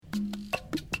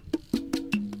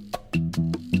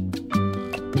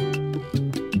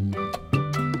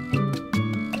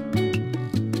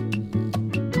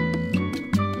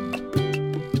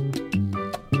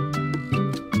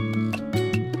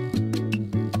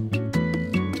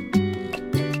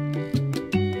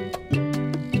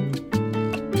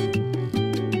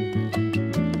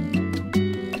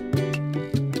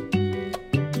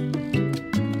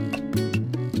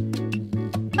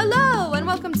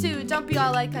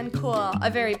Uncool, a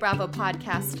Very Bravo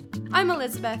podcast. I'm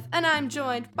Elizabeth, and I'm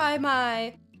joined by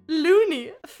my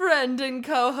loony friend and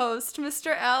co-host,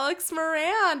 Mr. Alex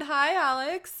Morand. Hi,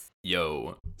 Alex.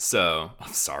 Yo. So,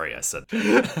 I'm sorry I said,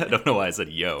 I don't know why I said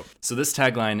yo. So this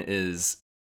tagline is,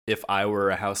 if I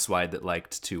were a housewife that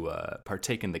liked to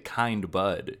partake in the kind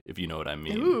bud, if you know what I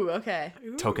mean. Ooh, okay.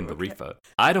 Token Tarifa.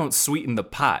 I don't sweeten the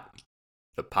pot.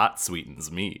 The pot sweetens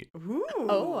me. Ooh.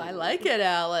 Oh, I like it,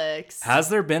 Alex. Has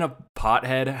there been a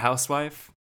pothead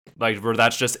housewife? Like, where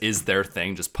that's just is their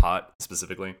thing, just pot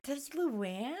specifically? Does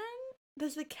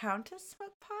the Countess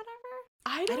smoke pot ever?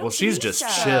 I don't Well, she's think just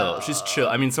so. chill. She's chill.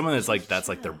 I mean, someone that's like, that's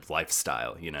like their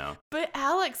lifestyle, you know? But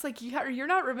Alex, like you're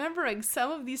not remembering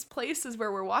some of these places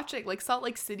where we're watching, like Salt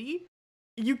Lake City,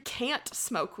 you can't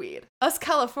smoke weed. Us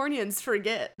Californians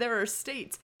forget there are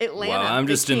states. Atlanta. Well, I'm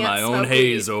they just in can't my own smoke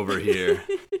haze weed. over here.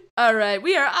 All right,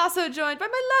 we are also joined by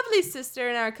my lovely sister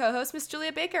and our co-host, Miss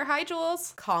Julia Baker. Hi,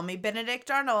 Jules. Call me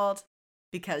Benedict Arnold,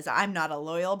 because I'm not a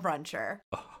loyal bruncher.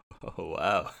 Oh,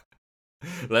 wow.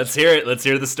 Let's hear it. Let's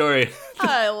hear the story.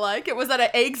 I like it. Was that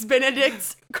an Eggs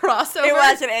Benedict crossover? It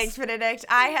was an Eggs Benedict.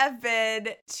 I have been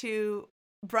to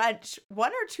brunch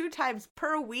 1 or 2 times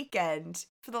per weekend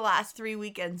for the last 3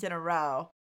 weekends in a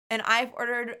row. And I've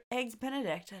ordered Eggs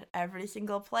Benedict at every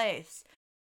single place.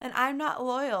 And I'm not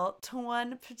loyal to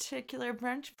one particular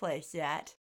brunch place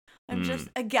yet. I'm just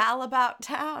a gal about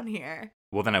town here.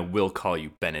 Well, then I will call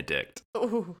you Benedict.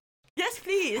 Ooh. Yes,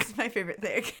 please. My favorite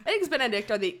thing. Eggs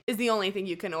Benedict is the only thing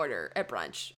you can order at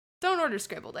brunch. Don't order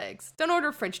scrambled eggs. Don't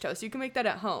order French toast. You can make that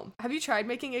at home. Have you tried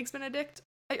making Eggs Benedict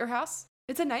at your house?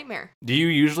 It's a nightmare. Do you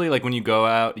usually, like, when you go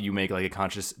out, you make, like, a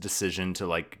conscious decision to,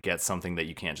 like, get something that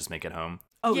you can't just make at home?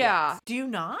 Oh, yeah. Yes. Do you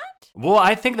not? Well,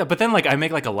 I think that, but then, like, I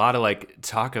make, like, a lot of, like,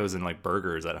 tacos and, like,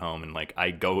 burgers at home, and, like,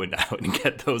 I go out and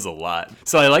get those a lot.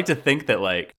 So I like to think that,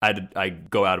 like, I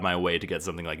go out of my way to get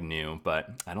something, like, new, but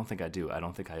I don't think I do. I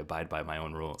don't think I abide by my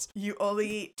own rules. You only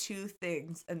eat 2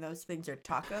 things, and those things are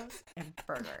tacos and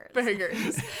burgers.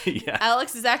 Burgers. Yeah.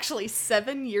 Alex is actually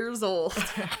 7 years old.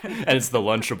 And it's the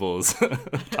Lunchables,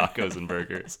 tacos and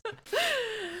burgers.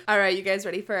 All right, you guys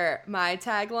ready for my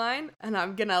tagline? And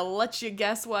I'm gonna let you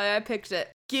guess why I picked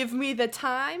it. Give me the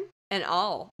time, and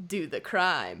I'll do the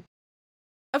crime.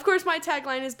 Of course, my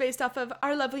tagline is based off of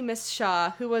our lovely Miss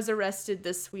Shaw, who was arrested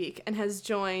this week and has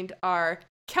joined our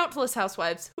countless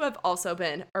housewives who have also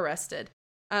been arrested.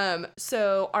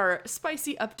 So our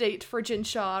spicy update for Jen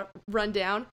Shaw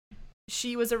rundown.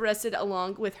 She was arrested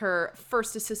along with her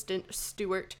first assistant,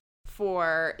 Stuart,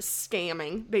 for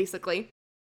scamming, basically.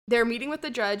 Their meeting with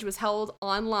the judge was held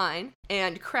online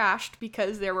and crashed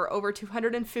because there were over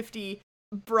 250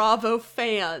 Bravo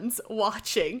fans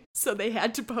watching, so they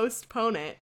had to postpone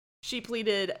it. She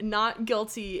pleaded not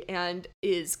guilty and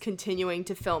is continuing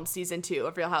to film season 2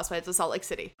 of Real Housewives of Salt Lake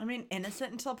City. I mean,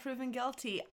 innocent until proven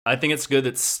guilty. I think it's good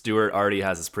that Stuart already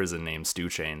has his prison name, Stew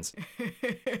Chains.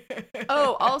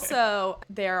 Oh, also,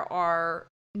 there are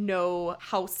no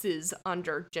houses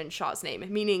under Jen Shaw's name,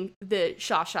 meaning the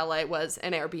Shaw Chalet was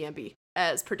an Airbnb,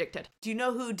 as predicted. Do you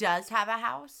know who does have a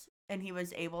house? And he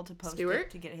was able to post Stuart?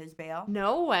 it to get his bail?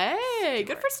 No way. Stuart.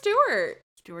 Good for Stuart.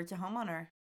 Stuart's a homeowner.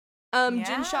 Jen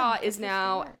Yeah, Shaw good is for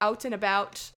now Stuart. out and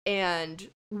about and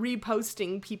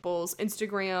reposting people's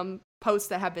Instagram posts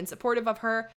that have been supportive of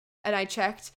her. And I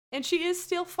checked, and she is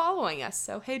still following us.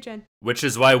 So, hey, Jen. Which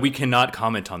is why we cannot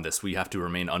comment on this. We have to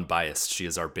remain unbiased. She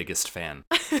is our biggest fan.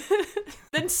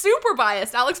 Then super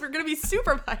biased. Alex, we're going to be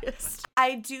super biased.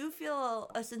 I do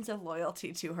feel a sense of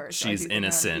loyalty to her. So She's I do think I'm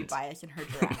innocent. gonna be biased in her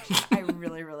direction. I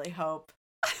really, really hope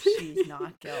she's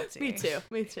not guilty. Me too.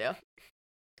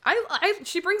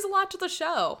 She brings a lot to the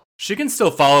show. She can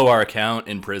still follow our account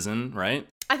in prison, right?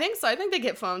 I think so. I think they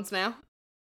get phones now.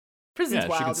 Prison's Yeah,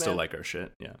 wild, she can still man. like our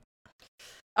shit. Yeah.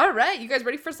 All right, you guys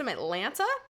ready for some Atlanta?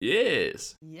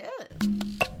 Yes. Yeah.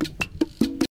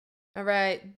 All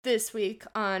right, this week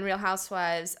on Real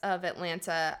Housewives of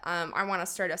Atlanta, I want to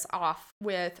start us off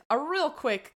with a real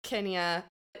quick Kenya.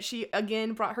 She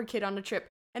again brought her kid on a trip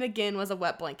and again was a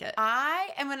wet blanket. I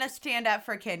am going to stand up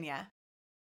for Kenya.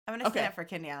 I'm going to stand Okay. up for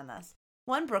Kenya on this.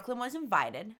 One, Brooklyn was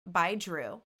invited by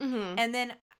Drew. Mm-hmm. And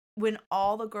then when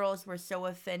all the girls were so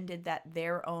offended that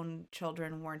their own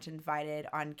children weren't invited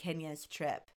on Kenya's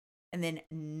trip, and then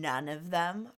none of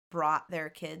them brought their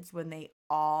kids when they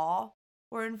all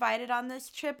were invited on this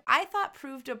trip, I thought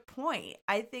proved a point.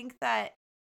 I think that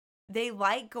they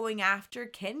like going after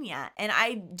Kenya. And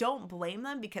I don't blame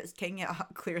them because Kenya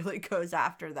clearly goes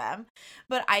after them.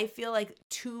 But I feel like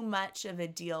too much of a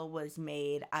deal was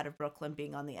made out of Brooklyn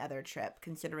being on the other trip,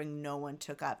 considering no one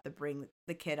took up the bring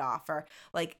the kid offer.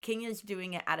 Like, Kenya's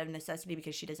doing it out of necessity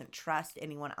because she doesn't trust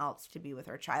anyone else to be with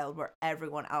her child, where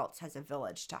everyone else has a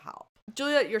village to help.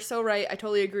 Julia, you're so right. I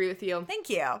totally agree with you. Thank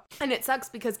you. And it sucks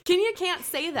because Kenya can't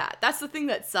say that. That's the thing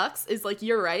that sucks, is like,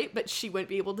 you're right, but she wouldn't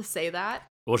be able to say that.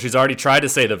 Well, she's already tried to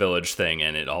say the village thing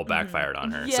and it all backfired on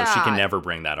her. So she Yeah. can never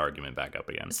bring that argument back up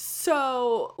again.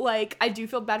 So, like, I do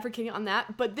feel bad for Kenya on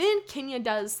that. But then Kenya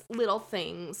does little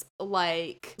things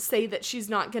like say that she's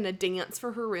not going to dance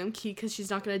for her room key because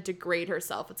she's not going to degrade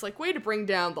herself. It's like, way to bring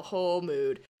down the whole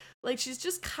mood. Like, she's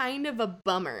just kind of a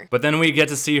bummer. But then we get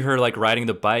to see her like riding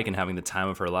the bike and having the time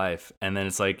of her life. And then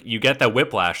it's like, you get that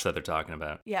whiplash that they're talking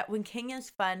about. Yeah, when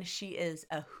Kenya's fun, she is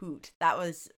a hoot.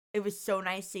 It was so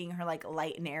nice seeing her like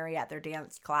light and airy at their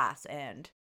dance class and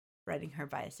riding her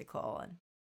bicycle. And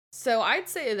So I'd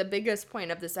say the biggest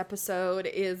point of this episode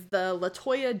is the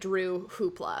LaToya Drew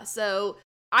hoopla. So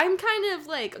I'm kind of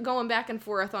like going back and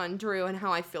forth on Drew and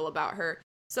how I feel about her.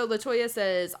 So LaToya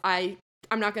says, I'm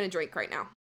not going to drink right now,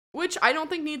 which I don't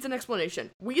think needs an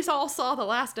explanation. We all saw the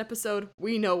last episode.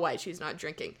 We know why she's not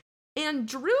drinking. And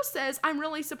Drew says, I'm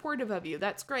really supportive of you.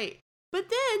 That's great. But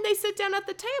then they sit down at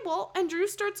the table and Drew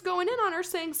starts going in on her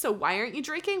saying, so why aren't you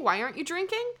drinking? Why aren't you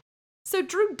drinking? So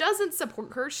Drew doesn't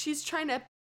support her. She's trying to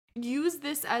use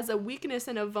this as a weakness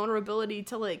and a vulnerability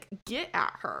to like get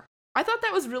at her. I thought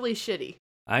that was really shitty.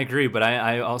 I agree, but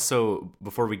I also,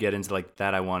 before we get into like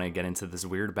that, I want to get into this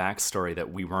weird backstory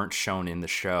that we weren't shown in the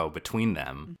show between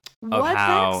them. What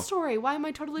how backstory? Why am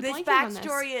I totally this blanking on this?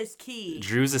 backstory is key.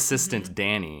 Drew's assistant,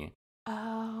 Danny,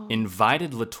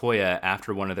 invited LaToya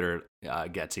after one of their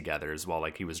get-togethers while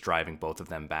like he was driving both of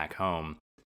them back home.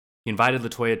 He invited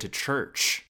LaToya to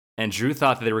church, and Drew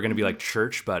thought that they were going to be like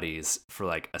church buddies for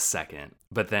like a second,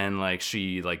 but then like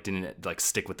she like didn't like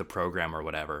stick with the program or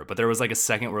whatever. But there was like a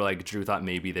second where like Drew thought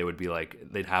maybe they would be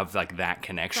like they'd have like that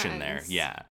connection there, Friends.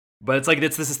 yeah. But it's like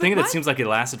it's this thing that why- seems like it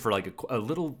lasted for like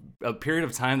a period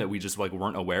of time that we just like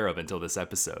weren't aware of until this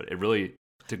episode. It really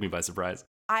took me by surprise.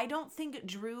 I don't think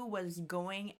Drew was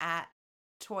going at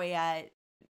Toya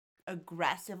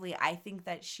aggressively. I think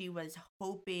that she was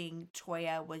hoping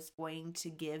Toya was going to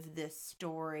give this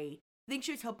story. I think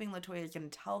she was hoping LaToya was going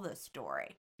to tell this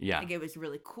story. Yeah. Like, it was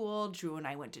really cool. Drew and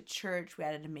I went to church. We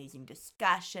had an amazing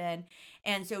discussion.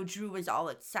 And so Drew was all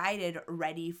excited,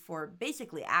 ready for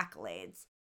basically accolades,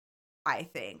 I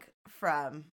think,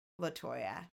 from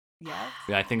LaToya. Yes?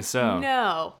 Yeah, I think so.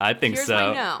 No. I think Here's so.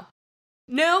 my no.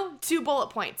 No, 2 bullet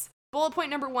points. Bullet point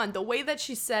number 1, the way that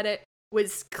she said it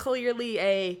was clearly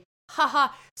a haha.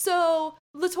 So,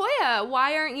 LaToya,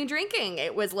 why aren't you drinking?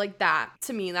 It was like that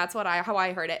to me. That's how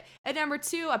I heard it. And number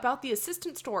 2, about the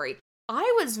assistant story.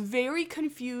 I was very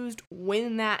confused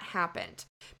when that happened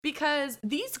because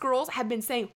these girls have been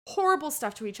saying horrible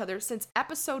stuff to each other since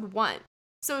episode 1.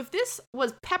 So if this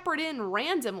was peppered in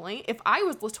randomly, if I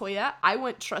was LaToya, I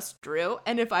wouldn't trust Drew.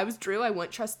 And if I was Drew, I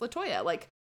wouldn't trust LaToya. Like,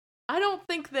 I don't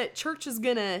think that church is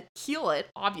gonna heal it.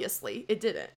 Obviously, it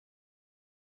didn't.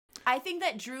 I think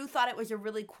that Drew thought it was a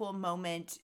really cool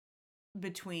moment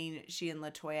between she and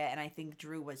LaToya, and I think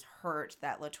Drew was hurt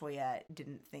that LaToya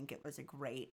didn't think it was a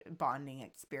great bonding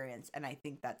experience, and I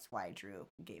think that's why Drew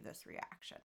gave this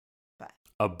reaction. But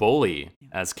A bully,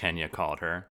 as Kenya called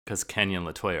her, because Kenya and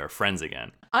LaToya are friends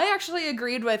again. I actually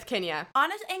agreed with Kenya.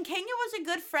 and Kenya was a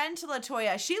good friend to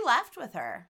LaToya. She left with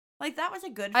her. Like, that was a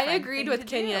good friend I agreed thing with to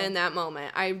Kenya do. in that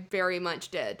moment. I very much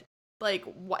did. Like,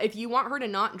 if you want her to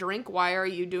not drink, why are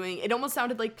you doing it? Almost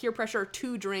sounded like peer pressure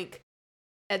to drink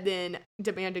and then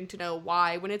demanding to know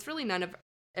why when it's really none of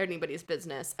anybody's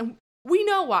business. And we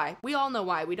know why. We all know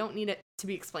why. We don't need it to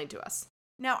be explained to us.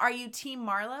 Now, are you Team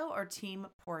Marlo or Team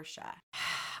Portia?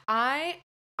 I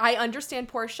understand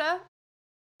Portia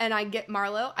and I get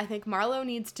Marlo. I think Marlo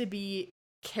needs to be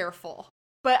careful.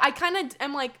 But I kind of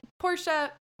am like,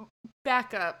 Portia,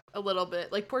 back up a little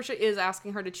bit. Like, Portia is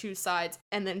asking her to choose sides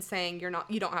and then saying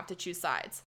you don't have to choose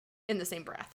sides in the same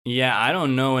breath. Yeah, I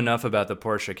don't know enough about the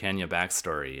Portia Kenya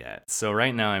backstory yet. So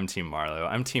right now I'm Team Marlo.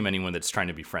 I'm Team anyone that's trying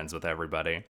to be friends with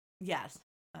everybody. Yes,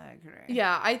 I agree.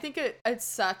 Yeah, I think it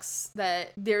sucks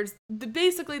that there's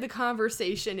basically the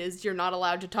conversation is you're not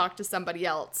allowed to talk to somebody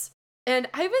else. And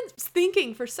I've been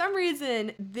thinking, for some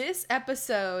reason, this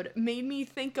episode made me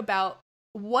think about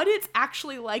what it's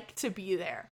actually like to be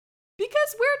there.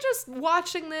 Because we're just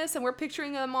watching this and we're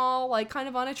picturing them all like kind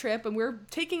of on a trip and we're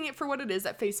taking it for what it is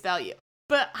at face value.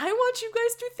 But I want you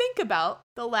guys to think about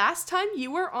the last time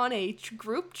you were on a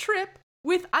group trip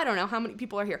with, I don't know how many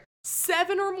people are here,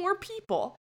 7 or more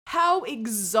people, how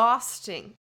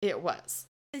exhausting it was.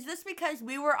 Is this because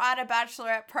we were at a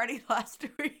bachelorette party last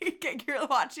week and you're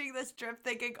watching this trip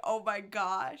thinking, oh my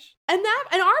gosh? And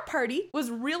our party was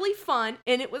really fun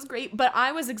and it was great, but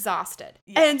I was exhausted.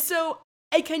 Yeah. And so,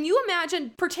 can you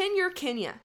imagine, pretend you're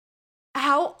Kenya,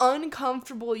 how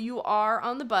uncomfortable you are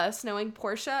on the bus knowing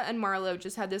Portia and Marlo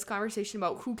just had this conversation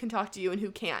about who can talk to you and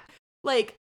who can't.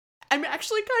 Like, I'm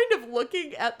actually kind of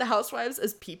looking at the housewives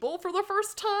as people for the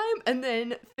first time, and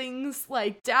then things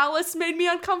like Dallas made me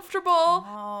uncomfortable.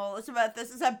 Oh, Elizabeth, this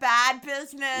is a bad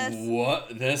business.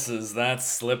 What? That's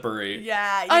slippery.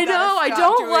 Yeah, I know, I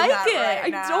don't like it.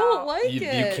 Right I don't like You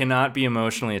it. cannot be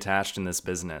emotionally attached in this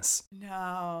business.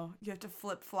 No, you have to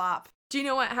flip-flop. Do you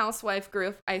know what housewife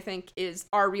group I think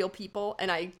are real people,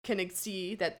 and I can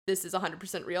see that this is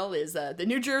 100% real, is the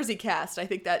New Jersey cast. I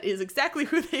think that is exactly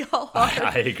who they all are.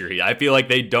 I agree. I feel like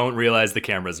they don't realize the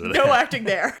cameras are there. No acting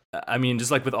there. I mean,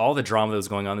 just like with all the drama that was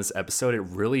going on this episode, it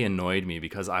really annoyed me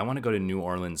because I want to go to New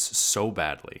Orleans so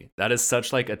badly. That is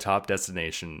such like a top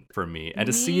destination for me. And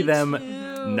to see them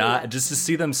to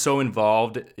see them so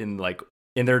involved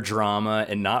in their drama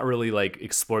and not really like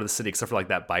explore the city except for like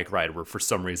that bike ride where for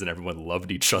some reason everyone loved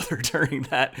each other during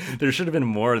that. There should have been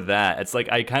more of that. It's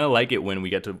like I kind of like it when we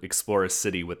get to explore a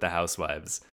city with the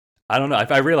housewives. I don't know.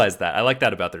 I realize that. I like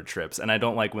that about their trips, and I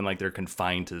don't like when like they're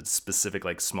confined to specific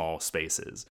like small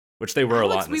spaces, which they were a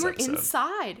lot in this episode.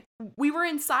 Inside. We were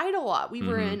inside a lot. We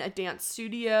were in a dance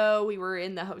studio. We were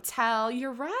in the hotel.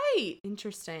 You're right.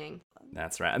 Interesting.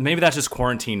 That's right. Maybe that's just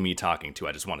quarantine me talking too.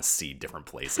 I just want to see different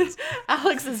places.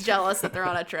 Alex is jealous that they're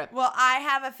on a trip. Well, I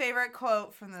have a favorite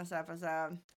quote from this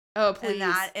episode. Oh, please. And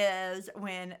that is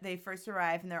when they first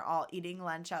arrive and they're all eating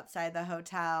lunch outside the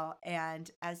hotel. And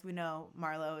as we know,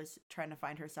 Marlo is trying to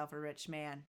find herself a rich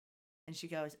man. And she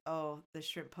goes, oh, the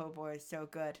shrimp po' boy is so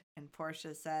good. And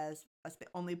Portia says, that's the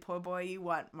only po' boy you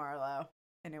want, Marlo.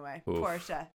 Anyway, Oof.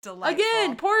 Portia, delightful.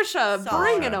 Again, Portia, Solid.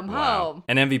 bringing them Wow. home.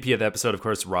 An MVP of the episode, of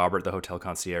course, Robert, the hotel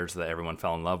concierge that everyone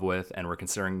fell in love with, and we're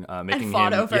considering making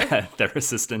fought him over. their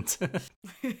assistant.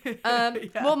 Yeah.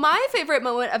 Well, my favorite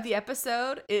moment of the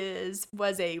episode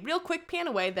was a real quick pan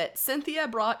away that Cynthia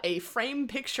brought a framed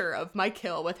picture of Mike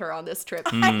Hill with her on this trip.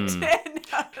 I did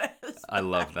notice. I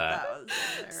love that. was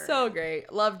hilarious. So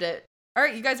great. Loved it. All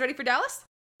right, you guys ready for Dallas?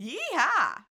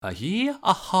 Yeehaw.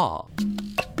 Aha.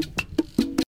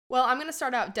 Well, I'm going to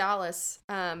start out Dallas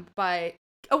by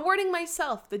awarding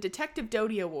myself the Detective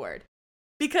Doty Award.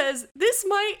 Because this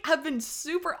might have been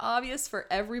super obvious for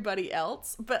everybody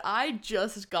else, but I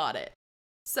just got it.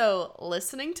 So,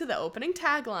 listening to the opening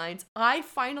taglines, I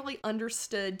finally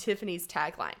understood Tiffany's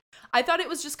tagline. I thought it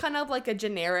was just kind of like a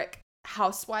generic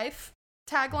housewife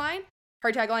tagline.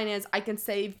 Her tagline is, I can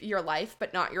save your life,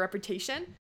 but not your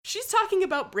reputation. She's talking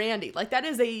about Brandy. Like, that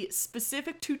is a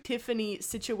specific to Tiffany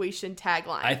situation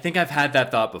tagline. I think I've had that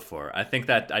thought before. I think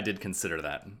that I did consider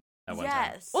that at one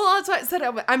time. Yes. Well, that's why I said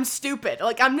I'm stupid.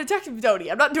 Like, I'm Detective Doty.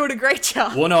 I'm not doing a great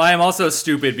job. Well, no, I am also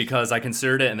stupid because I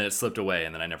considered it and then it slipped away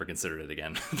and then I never considered it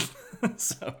again.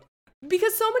 So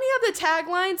Because so many of the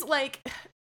taglines, like,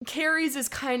 Carrie's is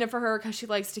kind of for her because she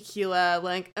likes tequila.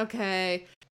 Like, okay.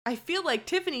 I feel like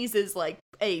Tiffany's is like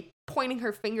pointing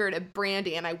her finger at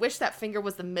Brandy, and I wish that finger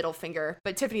was the middle finger,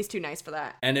 but Tiffany's too nice for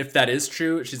that. And if that is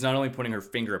true, she's not only pointing her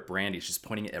finger at Brandy, she's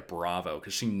pointing it at Bravo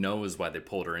because she knows why they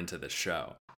pulled her into this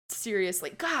show.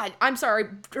 Seriously. God, I'm sorry.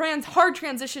 Hard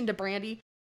transition to Brandy.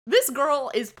 This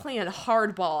girl is playing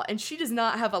hardball, and she does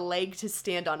not have a leg to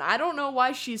stand on. I don't know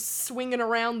why she's swinging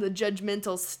around the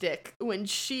judgmental stick when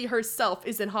she herself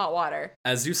is in hot water.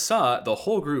 As you saw, the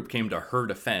whole group came to her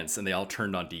defense and they all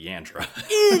turned on Deandra.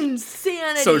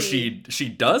 Insanity! So she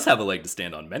does have a leg to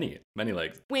stand on, many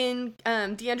legs. When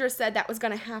Deandra said that was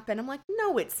going to happen, I'm like,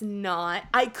 no, it's not.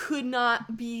 I could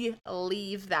not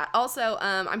believe that. Also,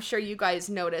 I'm sure you guys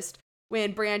noticed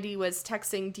when Brandy was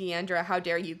texting Deandra, how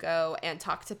dare you go and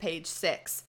talk to Page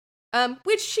 6.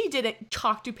 Which she didn't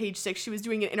talk to Page 6. She was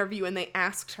doing an interview and they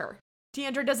asked her.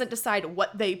 Deandra doesn't decide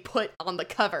what they put on the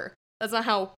cover. That's not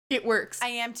how it works. I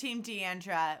am Team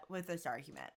Deandra with this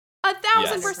argument. 1,000%.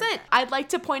 Yes. I'd like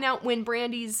to point out when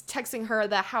Brandy's texting her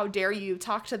the how dare you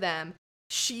talk to them,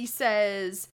 she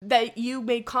says that you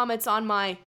made comments on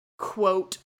my,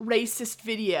 quote, racist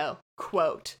video,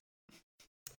 quote.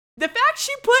 The fact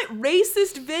she put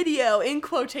racist video in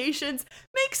quotations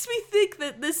makes me think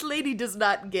that this lady does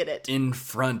not get it. In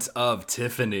front of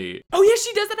Tiffany. Oh yeah,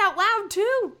 she does it out loud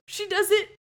too. She does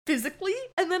it physically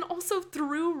and then also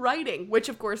through writing, which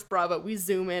of course, Bravo, we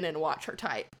zoom in and watch her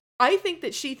type. I think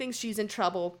that she thinks she's in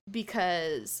trouble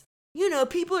because,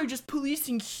 people are just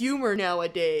policing humor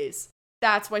nowadays.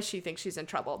 That's why she thinks she's in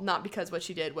trouble, not because what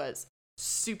she did was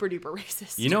super duper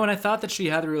racist. You know, and I thought that she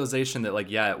had the realization that,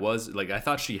 like, yeah, it was, like, I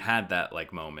thought she had that,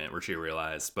 like, moment where she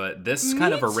realized, but this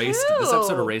kind of erased, too. this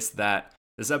episode erased that.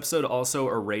 This episode also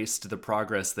erased the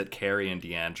progress that Carrie and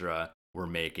Deandra were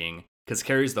making, because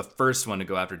Carrie's the first one to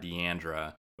go after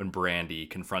Deandra when Brandy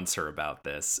confronts her about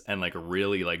this, and, like,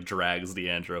 really, like, drags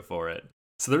Deandra for it.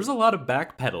 So there's a lot of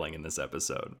backpedaling in this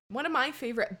episode. One of my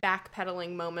favorite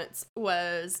backpedaling moments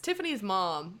was Tiffany's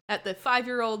mom at the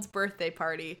 5-year-old's birthday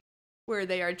party, where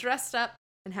they are dressed up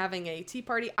and having a tea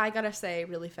party. I gotta say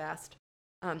really fast,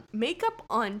 makeup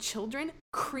on children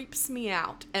creeps me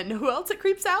out. And who else it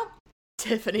creeps out?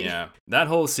 Tiffany. Yeah, that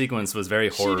whole sequence was very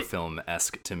horror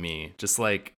film-esque to me. Just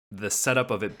like the setup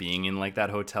of it being in like that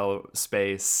hotel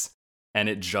space and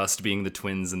it just being the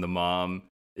twins and the mom.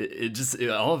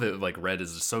 All of it, like, read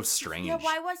is just so strange. Yeah,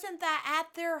 why wasn't that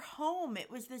at their home?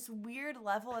 It was this weird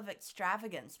level of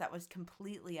extravagance that was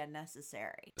completely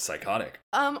unnecessary. Psychotic.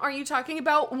 Are you talking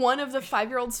about one of the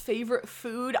 5-year-old's favorite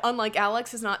food, unlike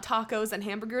Alex, is not tacos and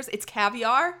hamburgers, it's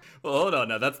caviar? Well, hold on,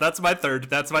 no, that's my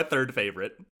third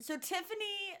favorite. So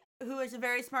Tiffany, who is a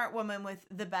very smart woman with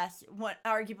the best,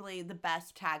 arguably the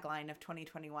best tagline of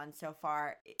 2021 so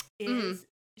far, is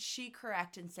she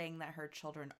correct in saying that her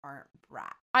children aren't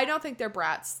brats? I don't think they're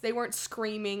brats. They weren't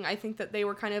screaming. I think that they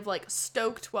were kind of like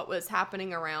stoked what was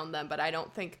happening around them, but I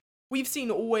don't think we've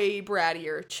seen way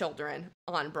brattier children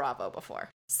on Bravo before.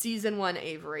 Season 1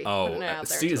 Avery. Oh,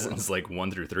 seasons like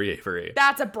 1 through 3 Avery.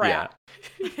 That's a brat.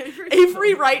 Yeah.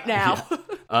 Avery right now. Yeah.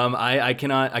 I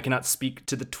cannot speak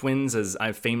to the twins, as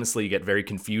I famously get very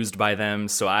confused by them,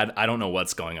 so I don't know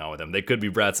what's going on with them. They could be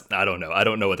brats. I don't know. I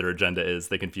don't know what their agenda is.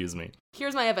 They confuse me.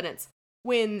 Here's my evidence.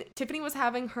 When Tiffany was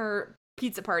having her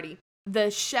pizza party,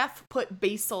 the chef put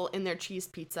basil in their cheese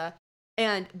pizza,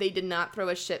 and they did not throw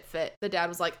a shit fit. The dad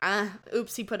was like,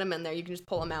 oops, he put them in there. You can just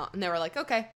pull them out. And they were like,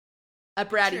 okay. A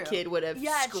bratty kid would have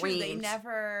screamed. True. They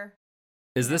never...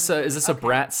 Is this a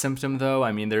brat symptom, though?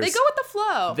 I mean, they go with the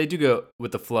flow. They do go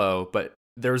with the flow, but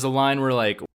there was a line where,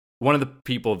 like, one of the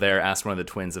people there asked one of the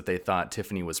twins if they thought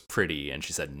Tiffany was pretty, and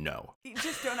she said no. You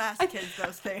just don't ask kids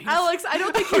those things. Alex, I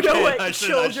don't think you know what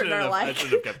children are like. I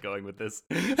should have kept going with this.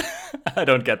 I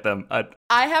don't get them.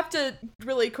 I have to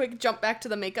really quick jump back to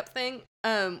the makeup thing.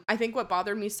 I think what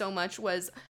bothered me so much was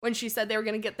when she said they were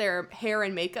going to get their hair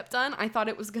and makeup done. I thought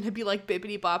it was going to be like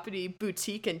Bibbidi Boppity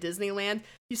Boutique in Disneyland.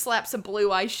 You slap some blue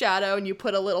eyeshadow and you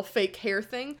put a little fake hair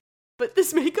thing. But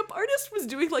this makeup artist was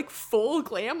doing like full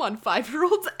glam on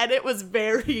 5-year-olds, and it was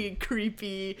very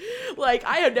creepy. Like,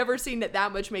 I had never seen it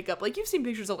that much makeup. Like, you've seen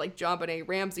pictures of like JonBenet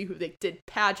Ramsey, who they did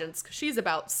pageants, because she's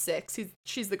about 6.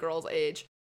 She's the girl's age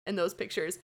in those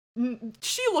pictures.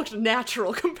 She looked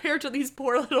natural compared to these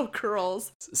poor little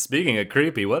girls. Speaking of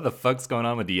creepy, what the fuck's going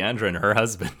on with Deandra and her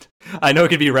husband? I know it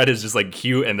could be read as just like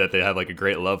cute and that they have like a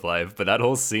great love life, but that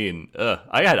whole scene,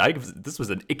 this was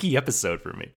an icky episode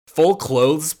for me. Full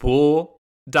clothes pool.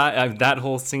 That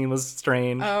whole scene was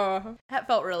strange. Oh, that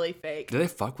felt really fake. Do they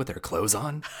fuck with their clothes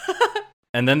on?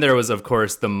 And then there was, of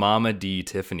course, the Mama D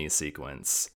Tiffany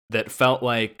sequence that felt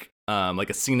like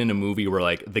a scene in a movie where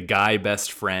like the guy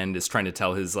best friend is trying to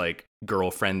tell his like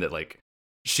girlfriend that like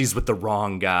she's with the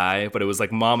wrong guy, but it was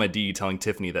like Mama D telling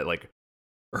Tiffany that like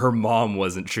her mom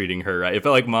wasn't treating her right. It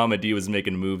felt like Mama D was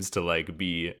making moves to like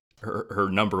be her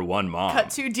number one mom. Cut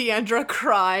to Deandra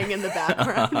crying in the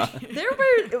background. There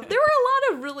were a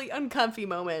lot of really uncomfy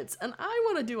moments, and I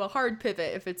want to do a hard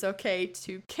pivot, if it's okay,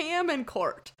 to Cam and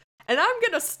Court. And I'm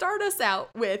going to start us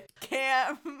out with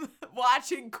Cam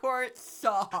watching Court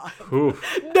sob.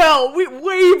 No,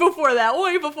 way before that.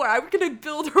 Way before. I'm going to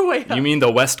build her way up. You mean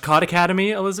the Westcott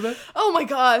Academy, Elizabeth? Oh my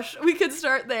gosh. We could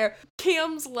start there.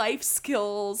 Cam's life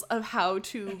skills of how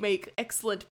to make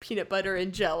excellent peanut butter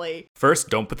and jelly. First,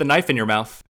 don't put the knife in your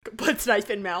mouth. Puts knife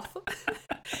in mouth.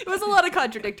 It was a lot of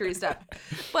contradictory stuff.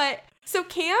 But... so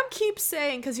Cam keeps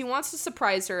saying, because he wants to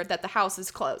surprise her, that the house is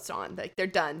closed on. Like, they're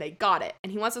done. They got it.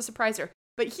 And he wants to surprise her.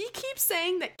 But he keeps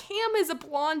saying that Cam is a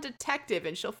blonde detective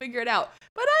and she'll figure it out.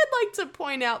 But I'd like to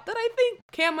point out that I think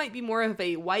Cam might be more of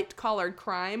a white-collar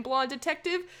crime blonde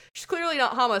detective. She's clearly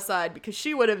not homicide, because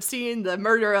she would have seen the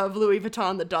murder of Louis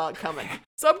Vuitton the dog coming.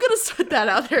 So I'm going to put that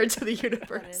out there to the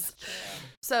universe.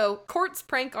 So, Court's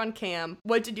prank on Cam.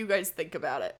 What did you guys think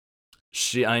about it?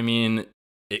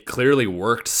 It clearly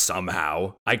worked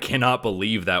somehow. I cannot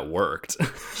believe that worked.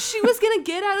 She was gonna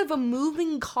get out of a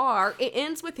moving car. It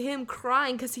ends with him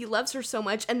crying because he loves her so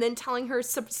much, and then telling her,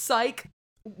 psych,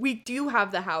 we do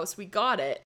have the house, we got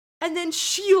it. And then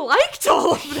she liked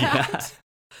all of that.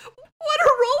 Yeah. What a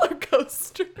roller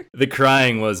coaster. The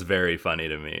crying was very funny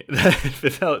to me.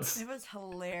 It felt. It was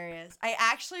hilarious. I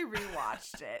actually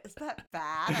rewatched it. Is that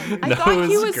bad? I No, thought it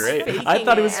he was was great. faking I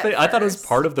thought it was. it at I thought it was first.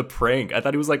 part of the prank. I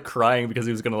thought he was like crying because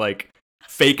he was gonna like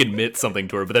fake admit something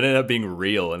to her, but that ended up being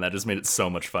real, and that just made it so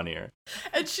much funnier.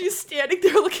 And she's standing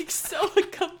there looking so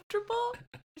uncomfortable.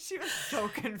 She was so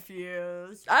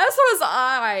confused. As was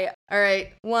I. All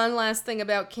right, one last thing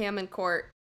about Cam and Court.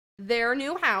 Their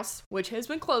new house, which has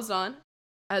been closed on,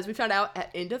 as we found out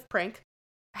at end of prank,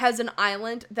 has an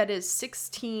island that is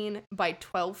 16 by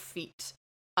 12 feet.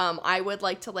 I would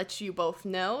like to let you both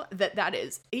know that that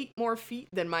is 8 more feet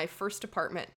than my first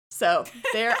apartment. So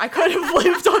there, I could have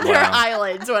lived on their Wow.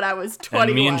 islands when I was 21.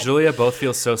 And me and Julia both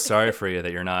feel so sorry for you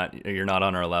that you're not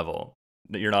on our level,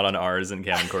 that you're not on ours and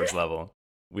Cam and Court's level.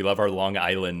 We love our Long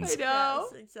Islands. I know.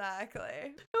 Yes, exactly.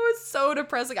 It was so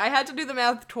depressing. I had to do the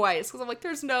math twice because I'm like,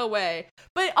 there's no way.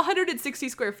 But 160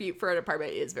 square feet for an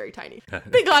apartment is very tiny.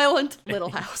 Big island, little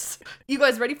house. You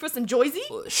guys ready for some Joyzy?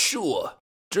 Sure.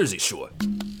 Jersey Shore.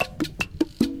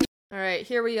 All right,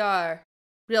 here we are.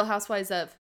 Real Housewives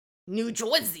of New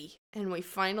Jersey. And we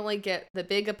finally get the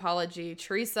big apology.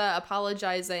 Teresa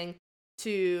apologizing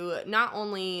to not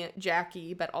only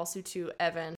Jackie, but also to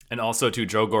Evan. And also to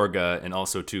Joe Gorga and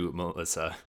also to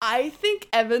Melissa. I think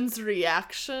Evan's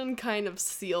reaction kind of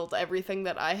sealed everything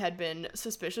that I had been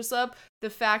suspicious of. The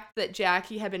fact that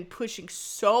Jackie had been pushing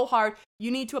so hard,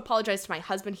 you need to apologize to my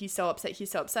husband. He's so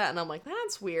upset. And I'm like,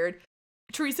 that's weird.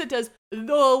 Teresa does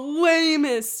the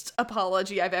lamest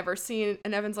apology I've ever seen.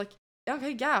 And Evan's like,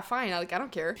 okay, yeah, fine. I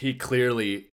don't care. He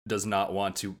clearly does not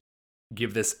want to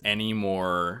give this any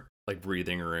more like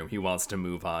breathing room. He wants to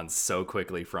move on so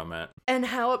quickly from it. And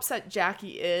how upset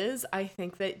Jackie is, I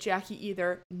think that Jackie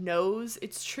either knows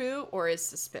it's true or is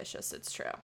suspicious it's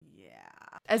true.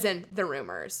 Yeah. As in the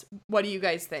rumors. What do you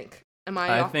guys think? Am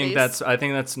I off think base? I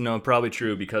think that's no probably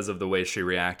true because of the way she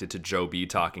reacted to Joe B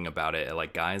talking about it at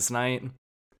like guys' night.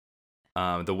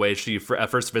 The way she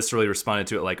at first viscerally responded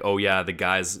to it like, oh yeah, the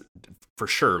guys for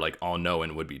sure like all know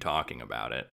and would be talking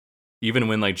about it. Even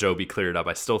when like Joe B cleared it up,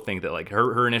 I still think that like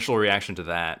her initial reaction to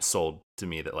that sold to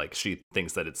me that like she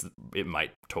thinks that it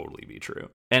might totally be true.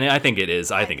 And I think it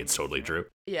is. I think it's totally true.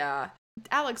 Yeah.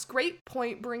 Alex, great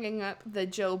point bringing up the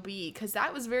Joe B, because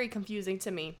that was very confusing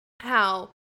to me. How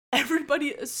everybody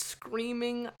is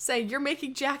screaming, saying, you're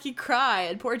making Jackie cry.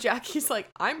 And poor Jackie's like,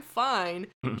 I'm fine,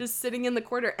 just sitting in the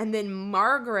corner. And then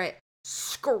Margaret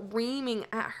screaming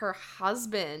at her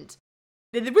husband.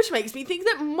 Which makes me think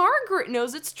that Margaret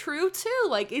knows it's true, too.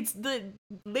 Like, it's the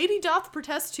lady doth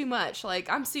protest too much. Like,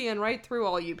 I'm seeing right through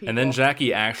all you people. And then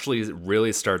Jackie actually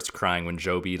really starts crying when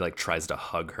Joe B like tries to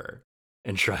hug her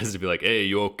and tries to be like, hey,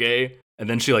 you okay? And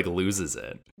then she like loses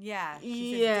it. Yeah.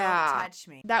 She Yeah. says, don't touch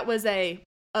me. That was a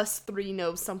us three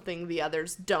know something the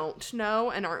others don't know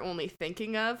and are only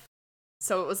thinking of.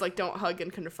 So it was like, don't hug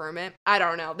and confirm it. I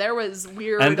don't know. There was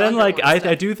weird. And then like I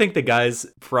stuff. do think the guys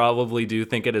probably do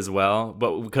think it as well,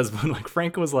 but because when like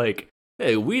Frank was like,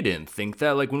 hey, we didn't think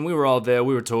that. Like when we were all there,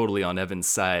 we were totally on Evan's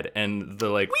side, and the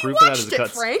like We proof of that watched is it,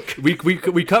 cuts. Frank.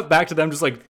 We cut back to them just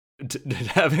like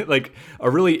having like a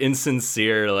really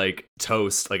insincere like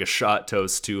toast, like a shot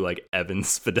toast to like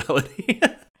Evan's fidelity.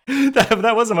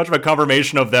 that wasn't much of a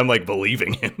confirmation of them like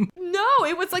believing him. No,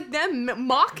 it was like them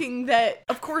mocking that,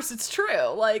 of course it's true.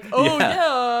 Like, oh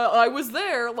yeah, I was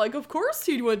there. Like, of course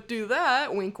he would do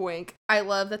that. Wink, wink. I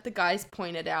love that the guys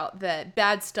pointed out that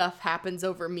bad stuff happens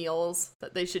over meals,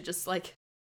 that they should just like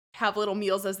have little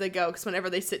meals as they go, because whenever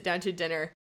they sit down to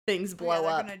dinner, things blow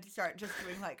up. They're gonna start just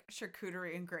doing like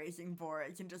charcuterie and grazing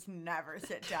boards and just never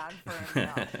sit down for a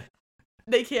meal.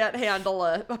 They can't handle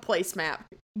a placemat.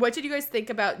 What did you guys think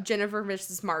about Jennifer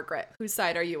versus Margaret? Whose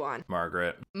side are you on?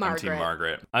 Margaret. I'm Margaret. Team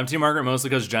Margaret. I'm Team Margaret mostly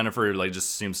because Jennifer like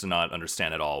just seems to not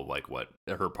understand at all like what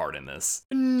her part in this.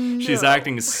 She's No.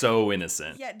 acting so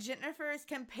innocent. Yeah, Jennifer is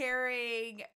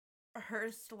comparing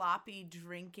her sloppy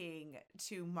drinking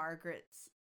to Margaret's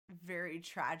very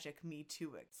tragic Me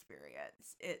Too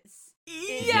experience. It's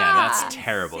Yeah, that's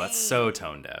terrible. That's so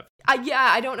tone deaf.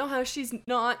 I don't know how she's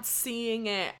not seeing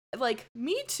it. Like,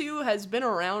 Me Too has been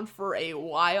around for a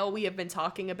while. We have been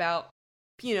talking about,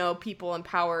 you know, people in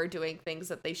power doing things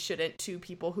that they shouldn't to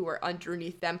people who are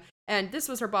underneath them. And this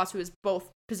was her boss, who is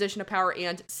both position of power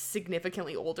and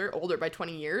significantly older by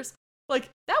 20 years. Like,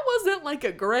 that wasn't like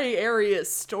a gray area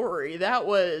story. That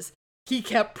was, he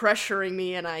kept pressuring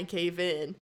me and I gave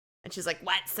in. And she's like,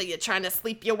 what? So you're trying to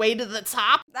sleep your way to the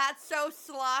top? That's so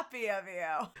sloppy of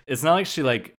you. It's not like she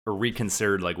like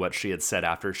reconsidered like what she had said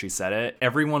after she said it.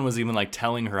 Everyone was even like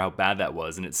telling her how bad that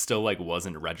was, and it still like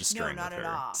wasn't registering not with at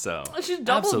her. all. So She's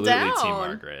doubled absolutely down. Team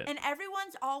Margaret. And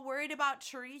everyone's all worried about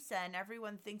Teresa, and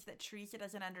everyone thinks that Teresa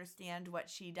doesn't understand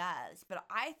what she does. But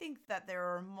I think that there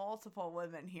are multiple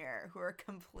women here who are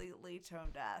completely tone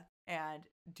deaf and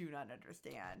do not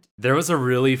understand. There was a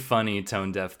really funny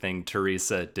tone deaf thing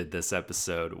Teresa did this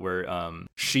episode where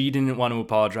she didn't want to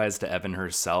apologize to Evan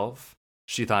herself.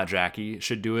 She thought Jackie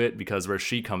should do it because where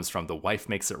she comes from, the wife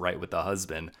makes it right with the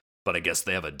husband. But I guess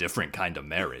they have a different kind of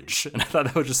marriage. And I thought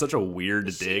that was just such a weird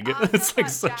dig. She also It's like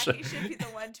thought such Jackie a should be the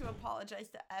one to apologize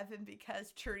to Evan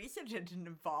because Teresa didn't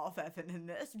involve Evan in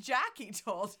this. Jackie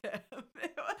told him.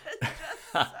 It was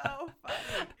just so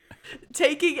funny.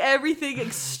 Taking everything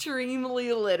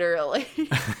extremely literally.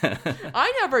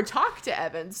 I never talked to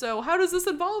Evan, so how does this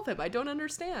involve him? I don't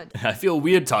understand. I feel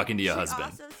weird talking to your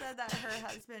husband. She also said that her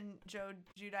husband, Joe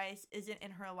Giudice, isn't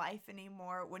in her life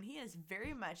anymore when he is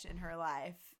very much in her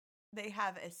life. They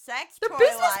have a sex They're toy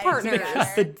business line partners.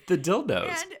 together. the dildos.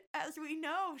 And as we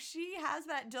know, she has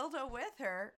that dildo with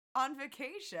her on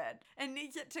vacation and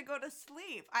needs it to go to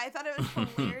sleep. I thought it was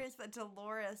hilarious that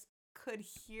Dolores could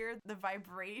hear the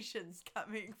vibrations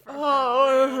coming from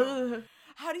her room.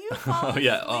 How do you fall Oh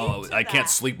yeah. asleep Oh, to I can't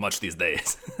that? sleep much these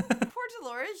days. Poor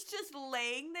Dolores just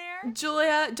laying there.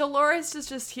 Dolores is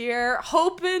just here,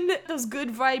 hoping those good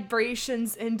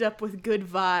vibrations end up with good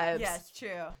vibes. Yes,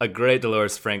 true. A great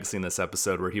Dolores Frank scene this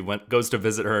episode where he goes to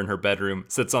visit her in her bedroom,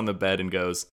 sits on the bed and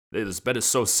goes, "Hey, this bed is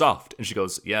so soft." And she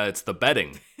goes, "Yeah, it's the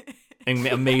bedding."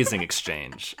 Amazing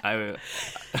exchange. I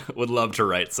would love to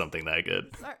write something that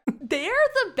good. They're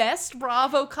the best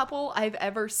Bravo couple I've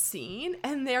ever seen,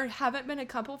 and there haven't been a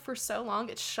couple for so long.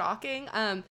 It's shocking.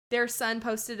 Their son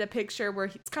posted a picture where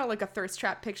it's kind of like a thirst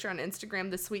trap picture on Instagram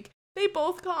this week. They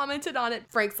both commented on it.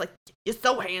 Frank's like, "You're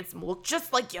so handsome, look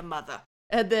just like your mother."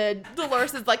 And then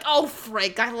Dolores is like, "Oh,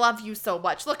 Frank, I love you so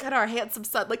much. Look at our handsome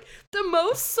son." Like, the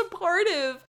most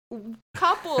supportive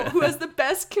couple who has the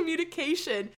best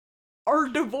communication are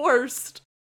divorced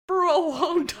for a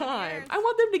long time. I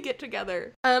want them to get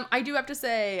together. I do have to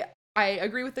say, I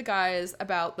agree with the guys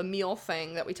about the meal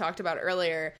thing that we talked about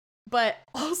earlier, but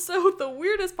also the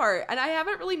weirdest part, and I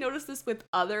haven't really noticed this with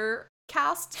other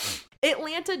casts,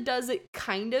 Atlanta does it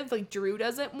kind of, like Drew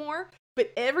does it more,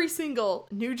 but every single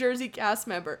New Jersey cast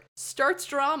member starts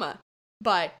drama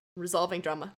by resolving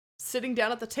drama, sitting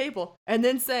down at the table, and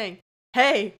then saying,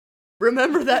 "Hey,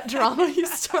 remember that drama you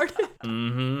started?"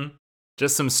 Mm-hmm.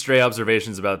 Just some stray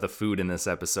observations about the food in this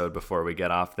episode before we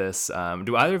get off this.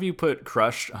 Do either of you put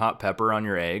crushed hot pepper on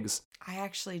your eggs? I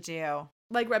actually do.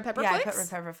 Like red pepper Yeah, flakes? I put red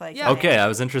pepper flakes. Yeah. on Okay, it. I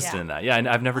was interested Yeah. in that. Yeah,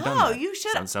 I've never done Oh, that. you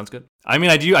should. Sounds good. I mean,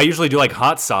 I usually do like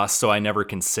hot sauce, so I never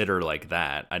consider like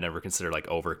that. I never consider like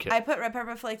overkill. I put red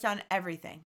pepper flakes on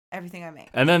everything. Everything I make.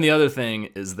 And then the other thing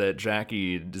is that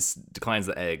Jackie just declines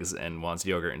the eggs and wants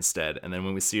yogurt instead. And then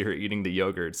when we see her eating the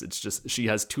yogurts, it's just she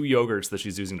has 2 yogurts that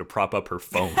she's using to prop up her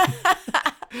phone.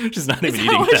 She's not even Is that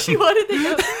eating what them. she wanted to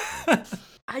go?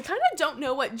 I kind of don't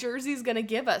know what Jersey's going to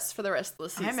give us for the rest of the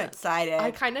season. I'm excited.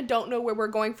 I kind of don't know where we're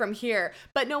going from here.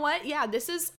 But know what? Yeah,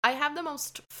 I have the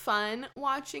most fun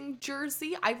watching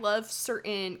Jersey. I love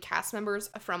certain cast members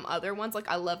from other ones. Like,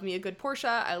 I love me a good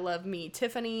Portia. I love me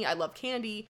Tiffany. I love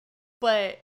Candy.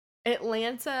 But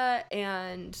Atlanta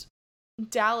and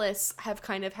Dallas have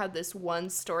kind of had this one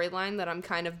storyline that I'm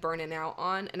kind of burning out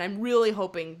on. And I'm really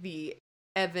hoping the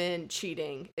Evan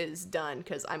cheating is done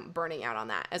because I'm burning out on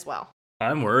that as well.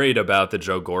 I'm worried about the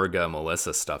Joe Gorga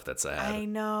Melissa stuff that's ahead. I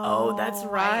know. Oh, that's I am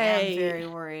right. very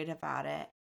worried about it.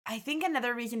 I think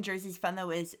another reason Jersey's fun though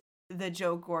is the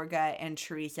Joe Gorga and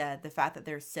Teresa, the fact that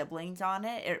they're siblings on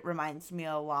it. It reminds me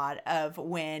a lot of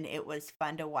when it was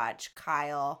fun to watch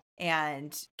Kyle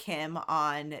and Kim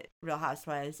on Real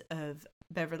Housewives of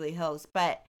Beverly Hills.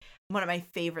 But one of my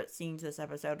favorite scenes this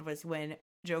episode was when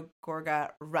Joe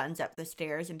Gorga runs up the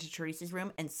stairs into Teresa's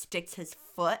room and sticks his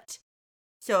foot.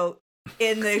 So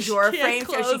in the She door can't frame,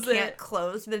 so she close can't it.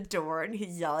 close the door, and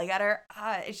he's yelling at her.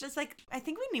 It's just like, I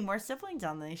think we need more siblings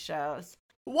on these shows.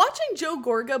 Watching Joe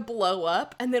Gorga blow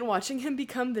up and then watching him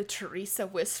become the Teresa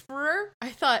Whisperer, I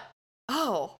thought,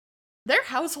 oh, their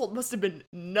household must have been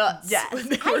nuts Yes, when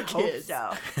they I were hope kids.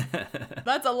 so.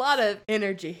 That's a lot of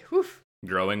energy. Whew.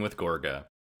 Growing with Gorga.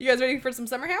 You guys ready for some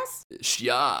Summer House?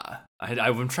 Yeah.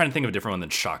 I'm trying to think of a different one than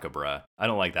Shaka Bra. I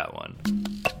don't like that one.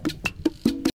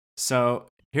 So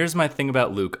here's my thing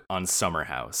about Luke on Summer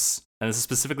House. And this is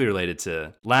specifically related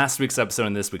to last week's episode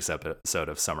and this week's episode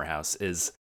of Summer House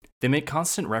is they make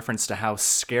constant reference to how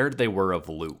scared they were of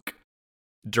Luke.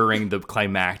 during the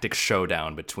climactic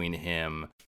showdown between him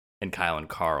and Kyle and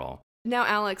Carl. Now,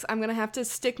 Alex, I'm going to have to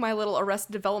stick my little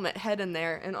Arrested Development head in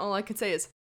there, and all I can say is,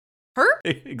 her?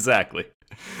 Exactly.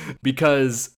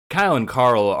 Because Kyle and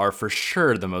Carl are for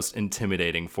sure the most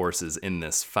intimidating forces in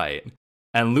this fight.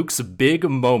 And Luke's big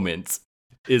moment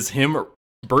is him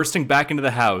bursting back into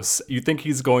the house. You think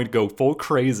he's going to go full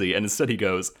crazy, and instead he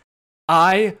goes,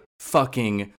 I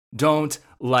fucking don't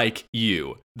like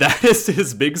you. That is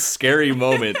his big scary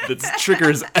moment that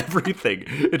triggers everything.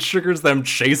 It triggers them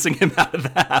chasing him out of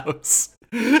the house.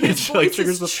 His voice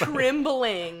triggers is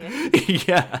trembling.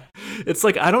 Yeah. It's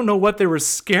like, I don't know what they were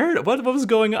scared of. What was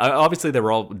going on? Obviously, they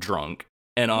were all drunk.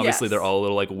 And obviously, Yes. they're all a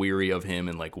little, like, weary of him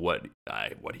and, like, what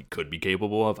he could be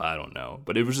capable of. I don't know.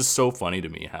 But it was just so funny to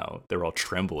me how they were all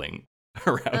trembling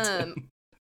around him.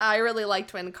 I really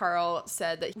liked when Carl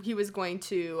said that he was going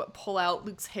to pull out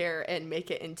Luke's hair and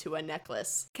make it into a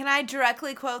necklace. Can I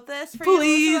directly quote this for you,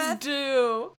 Please Elizabeth?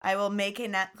 do. I will make a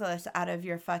necklace out of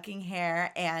your fucking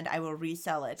hair and I will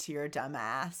resell it to your dumb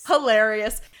ass.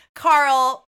 Hilarious.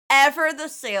 Carl, ever the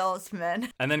salesman.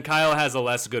 And then Kyle has a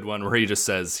less good one where he just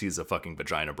says he's a fucking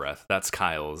vagina breath. That's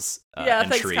Kyle's Yeah,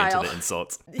 thanks, entry Kyle. into the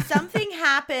insults. Something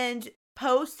happened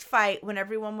post-fight when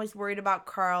everyone was worried about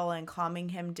Carl and calming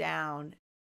him down.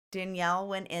 Danielle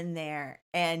went in there,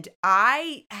 and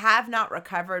I have not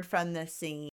recovered from this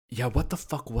scene. Yeah, what the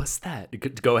fuck was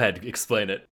that? Go ahead, explain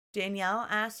it. Danielle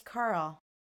asked Carl,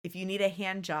 if you need a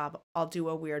hand job, I'll do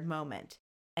a weird moment.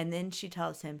 And then she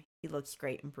tells him he looks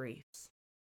great in briefs.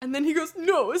 And then he goes,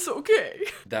 no, it's okay.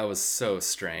 That was so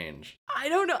strange. I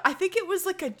don't know. I think it was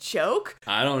like a joke.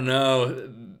 I don't know.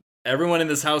 Everyone in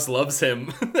this house loves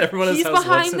him. Everyone in He's this house loves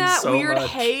behind him that so weird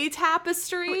much. hay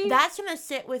tapestry. That's going to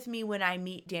sit with me when I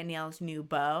meet Danielle's new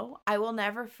beau. I will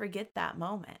never forget that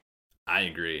moment. I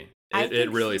agree. I It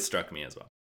think really struck me as well.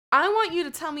 I want you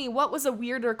to tell me what was a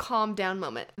weirder calm down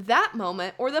moment. That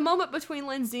moment or the moment between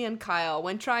Lindsay and Kyle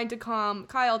when trying to calm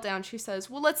Kyle down. She says,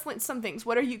 well, let's list some things.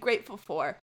 What are you grateful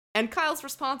for? And Kyle's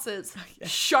response is,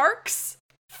 sharks,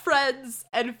 friends,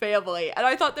 and family. And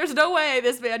I thought, there's no way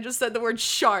this man just said the word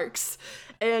sharks.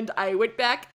 And I went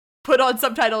back, put on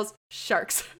subtitles,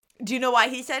 sharks. Do you know why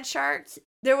he said sharks?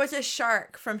 There was a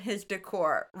shark from his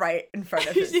decor right in front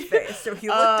of his face. So he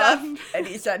looked up and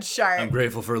he said shark. I'm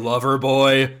grateful for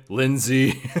Loverboy,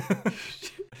 Lindsay,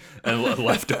 and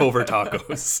leftover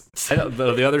tacos.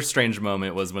 The other strange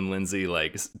moment was when Lindsay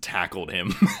like tackled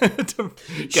him to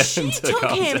get She him to took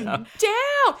calm him down.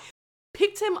 down,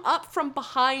 picked him up from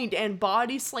behind and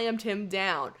body slammed him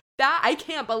down. That I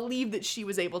can't believe that she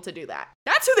was able to do that.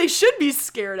 That's who they should be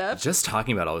scared of. Just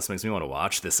talking about all this makes me want to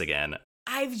watch this again.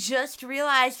 I've just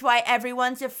realized why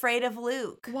everyone's afraid of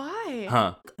Luke. Why?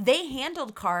 Huh. They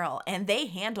handled Carl and they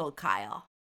handled Kyle.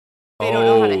 They don't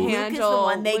know how to Oh. handle Luke is the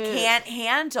one they Luke. can't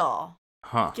handle.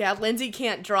 Huh. Yeah, Lindsay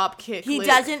can't drop kick. He Luke.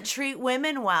 doesn't treat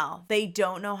women well. They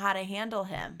don't know how to handle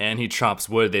him. And he chops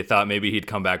wood. They thought maybe he'd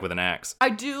come back with an axe. I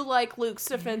do like Luke's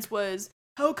defense was,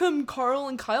 how come Carl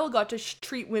and Kyle got to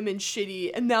treat women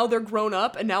shitty and now they're grown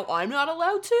up and now I'm not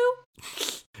allowed to?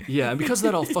 Yeah, and because of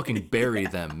that, I'll fucking bury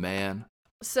them, man.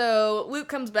 So Luke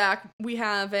comes back. We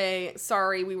have a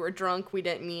sorry, we were drunk, we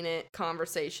didn't mean it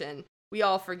conversation. We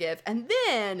all forgive. And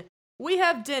then we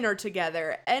have dinner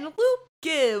together and Luke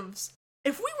gives,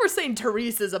 if we were saying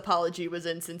Teresa's apology was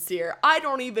insincere, I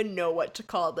don't even know what to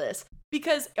call this.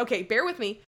 Because, okay, bear with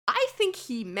me. I think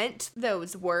he meant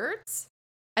those words.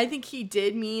 I think he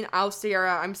did mean, oh,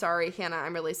 Sierra, I'm sorry. Hannah,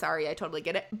 I'm really sorry. I totally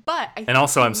get it. But I think And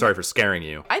also, he I'm sorry meant- for scaring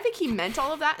you. I think he meant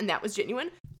all of that and that was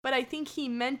genuine. But I think he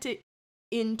meant it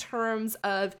in terms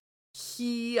of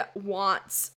he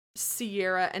wants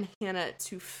Sierra and Hannah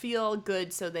to feel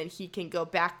good so then he can go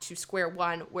back to square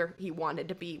one where he wanted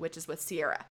to be, which is with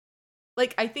Sierra.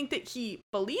 Like, I think that he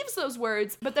believes those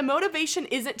words, but the motivation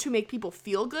isn't to make people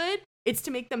feel good. It's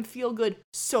to make them feel good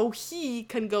so he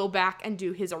can go back and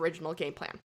do his original game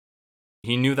plan.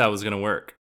 He knew that was going to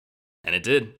work. And it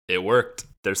did. It worked.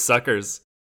 They're suckers.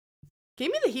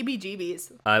 Gave me the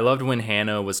heebie-jeebies. I loved when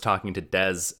Hannah was talking to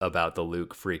Dez about the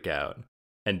Luke freak out.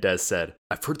 And Dez said,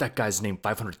 I've heard that guy's name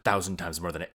 500,000 times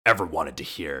more than I ever wanted to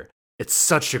hear. It's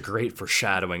such a great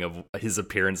foreshadowing of his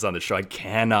appearance on the show. I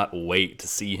cannot wait to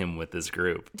see him with this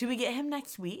group. Do we get him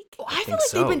next week? Well, I feel think like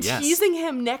so, they've been yes. teasing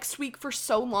him next week for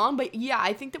so long, but yeah,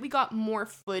 I think that we got more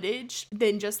footage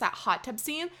than just that hot tub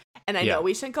scene. And I Yeah. know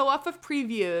we shouldn't go off of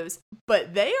previews,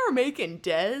 but they are making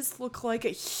Dez look like a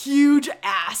huge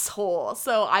asshole.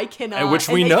 So I cannot. And which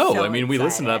we I'm know. so I mean, we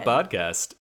listened to that excited.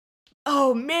 podcast.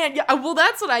 Oh man, yeah. Well,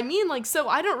 that's what I mean. Like, so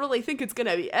I don't really think it's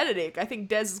gonna be editing. I think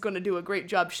Des is gonna do a great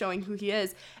job showing who he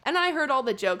is. And I heard all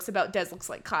the jokes about Des looks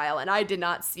like Kyle, and I did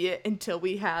not see it until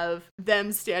we have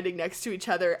them standing next to each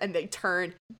other and they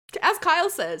turn. As Kyle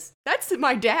says, that's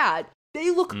my dad.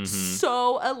 They look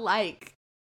so alike.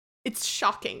 It's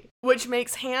shocking, which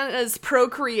makes Hannah's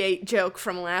procreate joke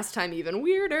from last time even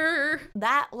weirder.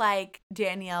 That, like,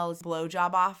 Danielle's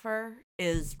blowjob offer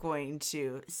is going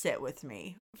to sit with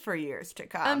me for years to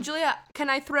come. Julia, can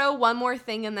I throw one more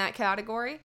thing in that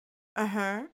category?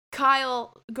 Uh-huh.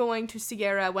 Kyle going to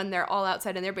Sierra when they're all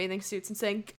outside in their bathing suits and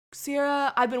saying,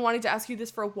 Sierra, I've been wanting to ask you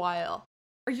this for a while.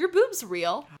 Are your boobs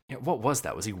real? Yeah, what was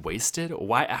that? Was he wasted?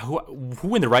 Why?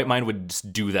 Who in the right mind would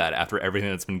just do that after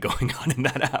everything that's been going on in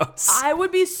that house? I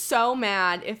would be so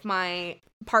mad if my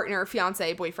partner,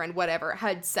 fiance, boyfriend, whatever,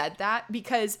 had said that,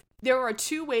 because there are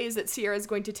two ways that Sierra is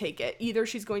going to take it. Either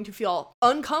she's going to feel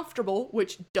uncomfortable,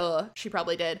 which, duh, she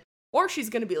probably did, or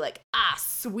she's going to be like, ah,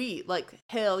 sweet, like,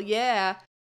 hell yeah,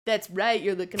 that's right,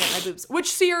 you're looking at my boobs,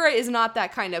 which Sierra is not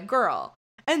that kind of girl.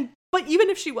 But even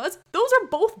if she was, those are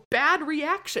both bad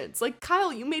reactions. Like,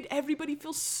 Kyle, you made everybody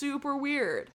feel super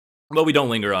weird. Well, we don't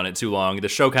linger on it too long. The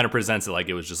show kind of presents it like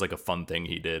it was just like a fun thing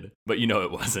he did, but you know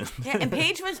it wasn't. Yeah, and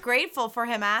Paige was grateful for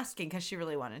him asking because she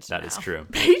really wanted to know. That is true.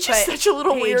 Paige is such a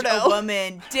little Paige, weirdo. a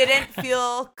woman, didn't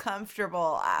feel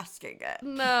comfortable asking it.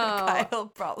 No.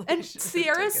 Kyle probably And should have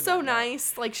Sierra's taken so that note.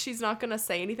 nice. Like, she's not going to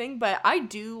say anything, but I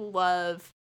do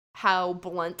love how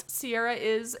blunt Sierra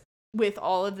is with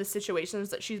all of the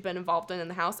situations that she's been involved in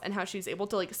the house and how she's able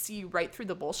to, like, see right through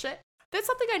the bullshit. That's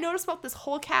something I noticed about this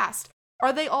whole cast.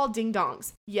 Are they all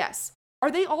ding-dongs? Yes. Are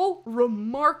they all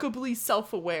remarkably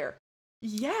self-aware?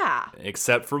 Yeah.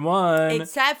 Except for one.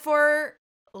 Except for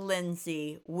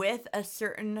Lindsay with a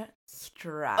certain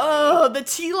stride. Oh, the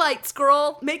tea lights,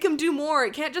 girl. Make them do more.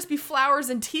 It can't just be flowers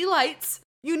and tea lights.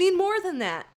 You need more than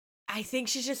that. I think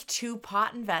she's just too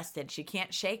pot invested. She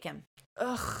can't shake him.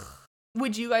 Ugh.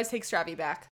 Would you guys take Stravy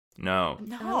back? No.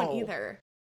 No. I don't either.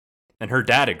 And her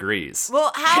dad agrees.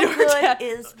 Well, how Her good dad-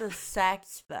 is the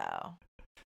sex, though?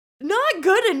 Not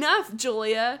good enough,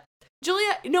 Julia.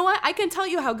 Julia, you know what? I can tell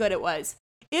you how good it was.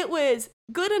 It was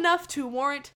good enough to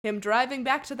warrant him driving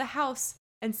back to the house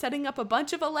and setting up a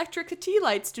bunch of electric tea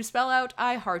lights to spell out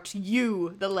I heart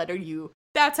you, the letter U.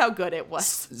 That's how good it was.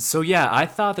 So yeah, I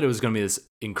thought that it was going to be this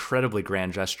incredibly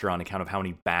grand gesture on account of how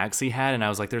many bags he had, and I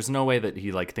was like, there's no way that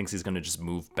he like thinks he's going to just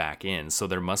move back in, so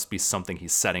there must be something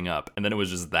he's setting up. And then it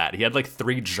was just that. He had like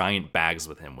 3 giant bags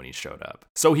with him when he showed up.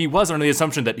 So he was under the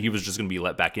assumption that he was just going to be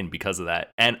let back in because of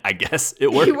that, and I guess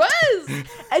it worked. He was.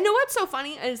 And know what's so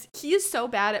funny is he is so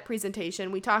bad at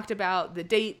presentation. We talked about the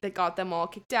date that got them all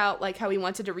kicked out, like how he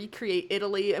wanted to recreate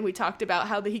Italy, and we talked about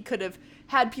how he could have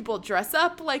had people dress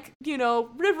up like, you know,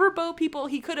 riverboat people.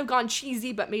 He could have gone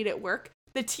cheesy but made it work.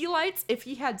 The tea lights, if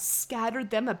he had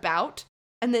scattered them about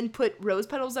and then put rose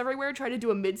petals everywhere, tried to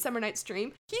do a Midsummer Night's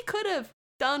Dream, he could have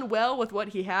done well with what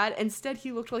he had. Instead,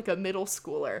 he looked like a middle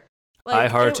schooler. Like, I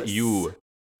it heart was- you,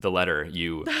 the letter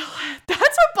U.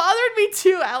 That's what bothered me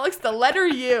too, Alex. The letter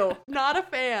U. Not a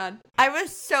fan. I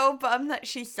was so bummed that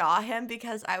she saw him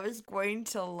because I was going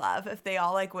to love if they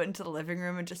all like went into the living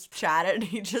room and just chatted and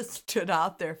he just stood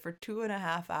out there for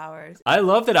 2.5 hours. I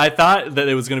love that. I thought that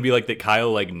it was going to be like that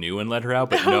Kyle like knew and let her out,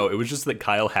 but no, it was just that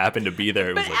Kyle happened to be there.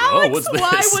 It was But like, Alex, oh, what's this?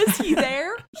 why was he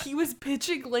there? He was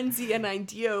pitching Lindsay an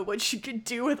idea of what she could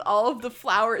do with all of the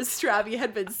flowers Stravy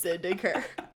had been sending her.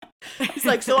 He's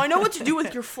like, so I know what to do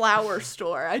with your flower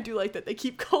store. I do like that they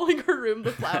keep calling her room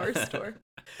the flower store.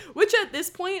 Which at this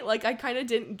point, like, I kind of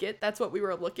didn't get that's what we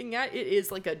were looking at. It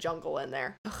is like a jungle in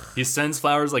there. He sends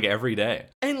flowers like every day.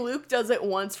 And Luke does it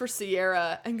once for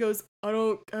Sierra and goes, I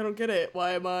don't get it.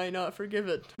 Why am I not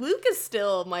forgiven? Luke is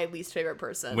still my least favorite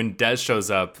person. When Des shows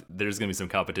up, there's going to be some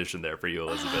competition there for you,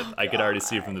 Elizabeth. I could already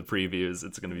see from the previews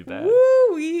it's going to be bad.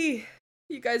 Woo-wee.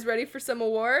 You guys ready for some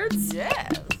awards?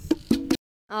 Yes.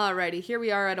 Alrighty, here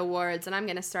we are at awards, and I'm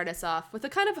going to start us off with a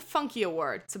kind of a funky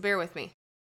award, so bear with me.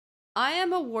 I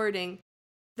am awarding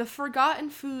the Forgotten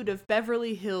Food of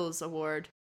Beverly Hills Award,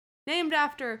 named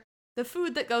after the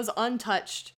food that goes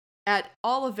untouched at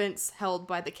all events held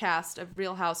by the cast of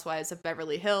Real Housewives of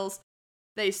Beverly Hills.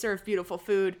 They serve beautiful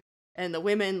food, and the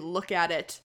women look at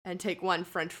it and take one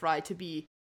french fry to be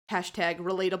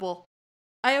 #relatable.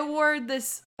 I award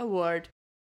this award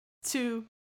to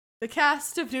the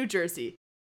cast of New Jersey,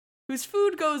 whose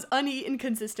food goes uneaten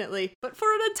consistently, but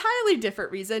for an entirely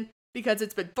different reason, because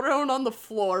it's been thrown on the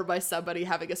floor by somebody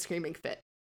having a screaming fit.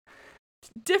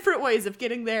 Different ways of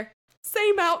getting there,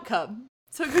 same outcome.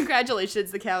 So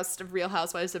congratulations, the cast of Real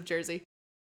Housewives of Jersey.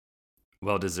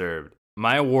 Well deserved.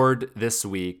 My award this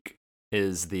week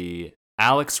is the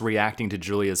Alex reacting to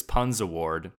Julia's puns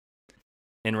award.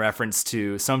 In reference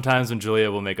to sometimes when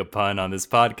Julia will make a pun on this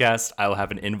podcast, I will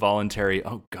have an involuntary,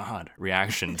 oh God,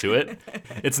 reaction to it.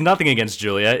 It's nothing against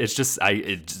Julia. It's just,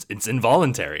 it's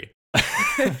involuntary.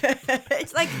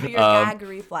 It's like your gag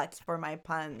reflex for my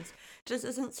puns just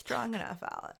isn't strong enough,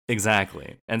 Alex.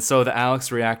 Exactly. And so the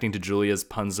Alex reacting to Julia's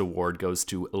puns award goes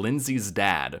to Lindsay's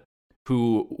dad,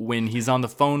 who, when he's on the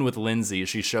phone with Lindsay,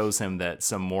 she shows him that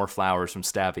some more flowers from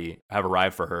Staffy have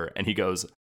arrived for her, and he goes,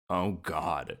 oh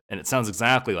God. And it sounds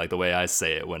exactly like the way I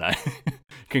say it when I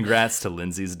congrats to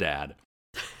Lindsay's dad.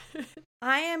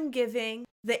 I am giving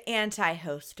the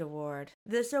anti-host award.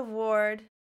 This award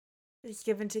is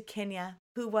given to Kenya,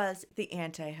 who was the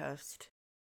anti-host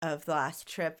of the last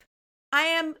trip. I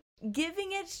am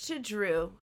giving it to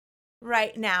Drew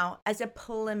right now as a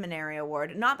preliminary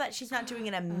award. Not that she's not doing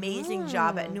an amazing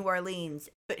job at New Orleans,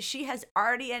 but she has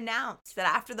already announced that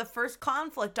after the first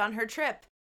conflict on her trip,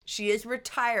 she is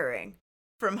retiring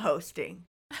from hosting.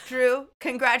 Drew,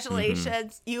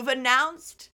 congratulations. You've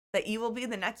announced that you will be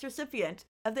the next recipient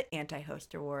of the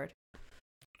anti-host award.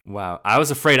 Wow. I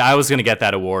was afraid I was going to get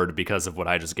that award because of what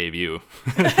I just gave you.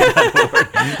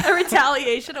 A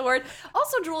retaliation award.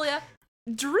 Also, Julia,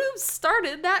 Drew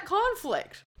started that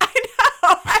conflict. I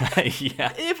know.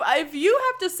 Yeah. If you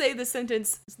have to say the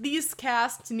sentence, these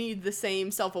casts need the same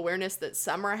self-awareness that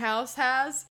Summer House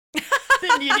has,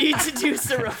 then you need to do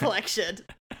some reflection.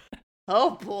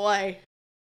 Oh boy.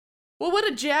 Well,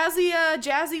 what a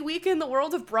jazzy week in the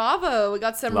world of Bravo. We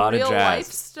got some real life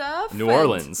stuff. New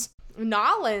Orleans.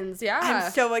 Nolans, yeah.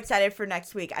 I'm so excited for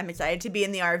next week. I'm excited to be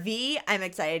in the RV. I'm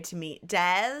excited to meet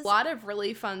Des. A lot of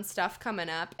really fun stuff coming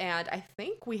up, and I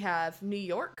think we have New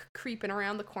York creeping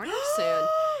around the corner soon.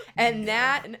 And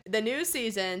the new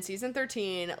season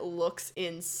 13, looks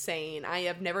insane. I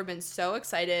have never been so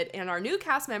excited, and our new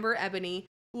cast member, Ebony,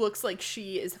 looks like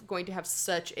she is going to have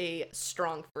such a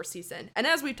strong first season. And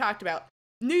as we've talked about,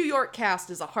 New York cast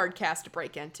is a hard cast to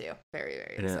break into. Very,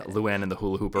 very excited. Luann and the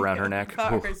hula hoop around her neck.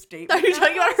 Her statement. Are you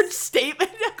talking about her statement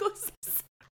necklaces?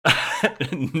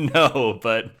 No,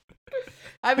 but...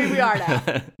 I mean, we are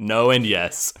now. No and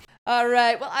yes. All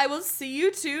right. Well, I will see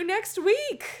you two next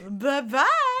week.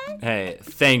 Bye-bye. Hey,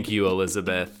 thank you,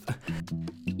 Elizabeth.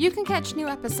 You can catch new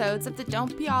episodes of the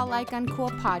Don't Be All Like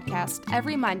Uncool podcast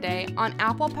every Monday on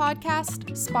Apple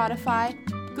Podcast, Spotify,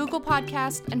 Google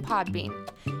Podcast, and Podbean.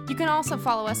 You can also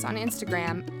follow us on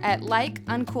Instagram at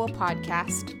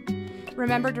 @LikeUncoolPodcast.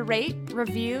 Remember to rate,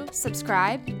 review,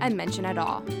 subscribe, and mention it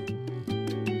all.